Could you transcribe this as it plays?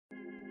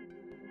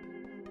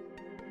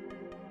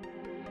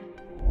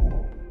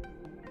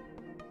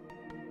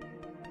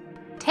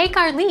Take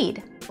our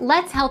lead.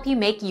 Let's help you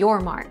make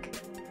your mark.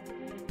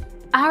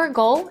 Our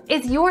goal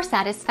is your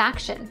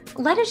satisfaction.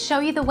 Let us show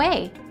you the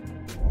way.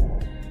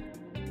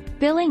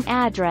 Billing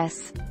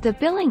address. The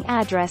billing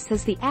address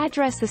is the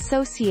address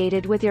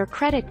associated with your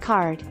credit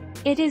card.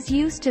 It is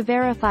used to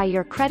verify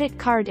your credit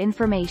card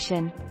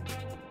information.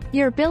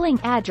 Your billing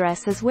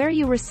address is where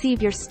you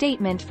receive your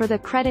statement for the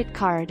credit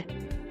card.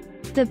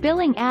 The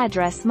billing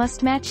address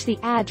must match the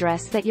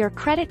address that your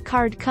credit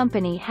card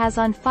company has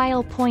on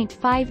file.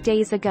 5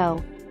 days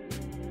ago.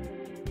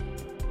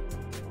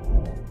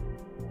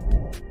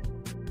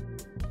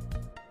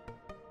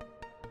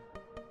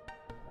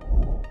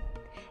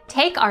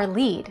 Take our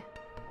lead.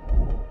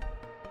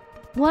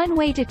 One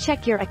way to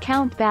check your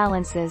account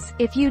balances,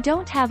 if you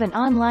don't have an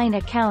online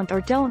account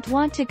or don't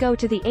want to go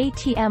to the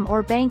ATM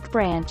or bank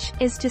branch,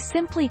 is to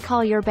simply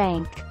call your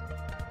bank.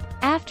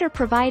 After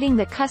providing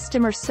the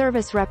customer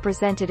service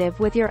representative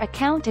with your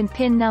account and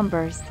PIN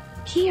numbers,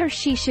 he or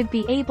she should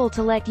be able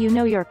to let you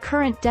know your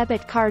current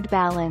debit card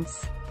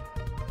balance.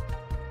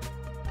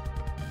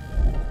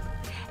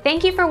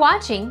 Thank you for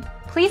watching.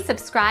 Please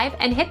subscribe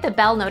and hit the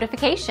bell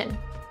notification.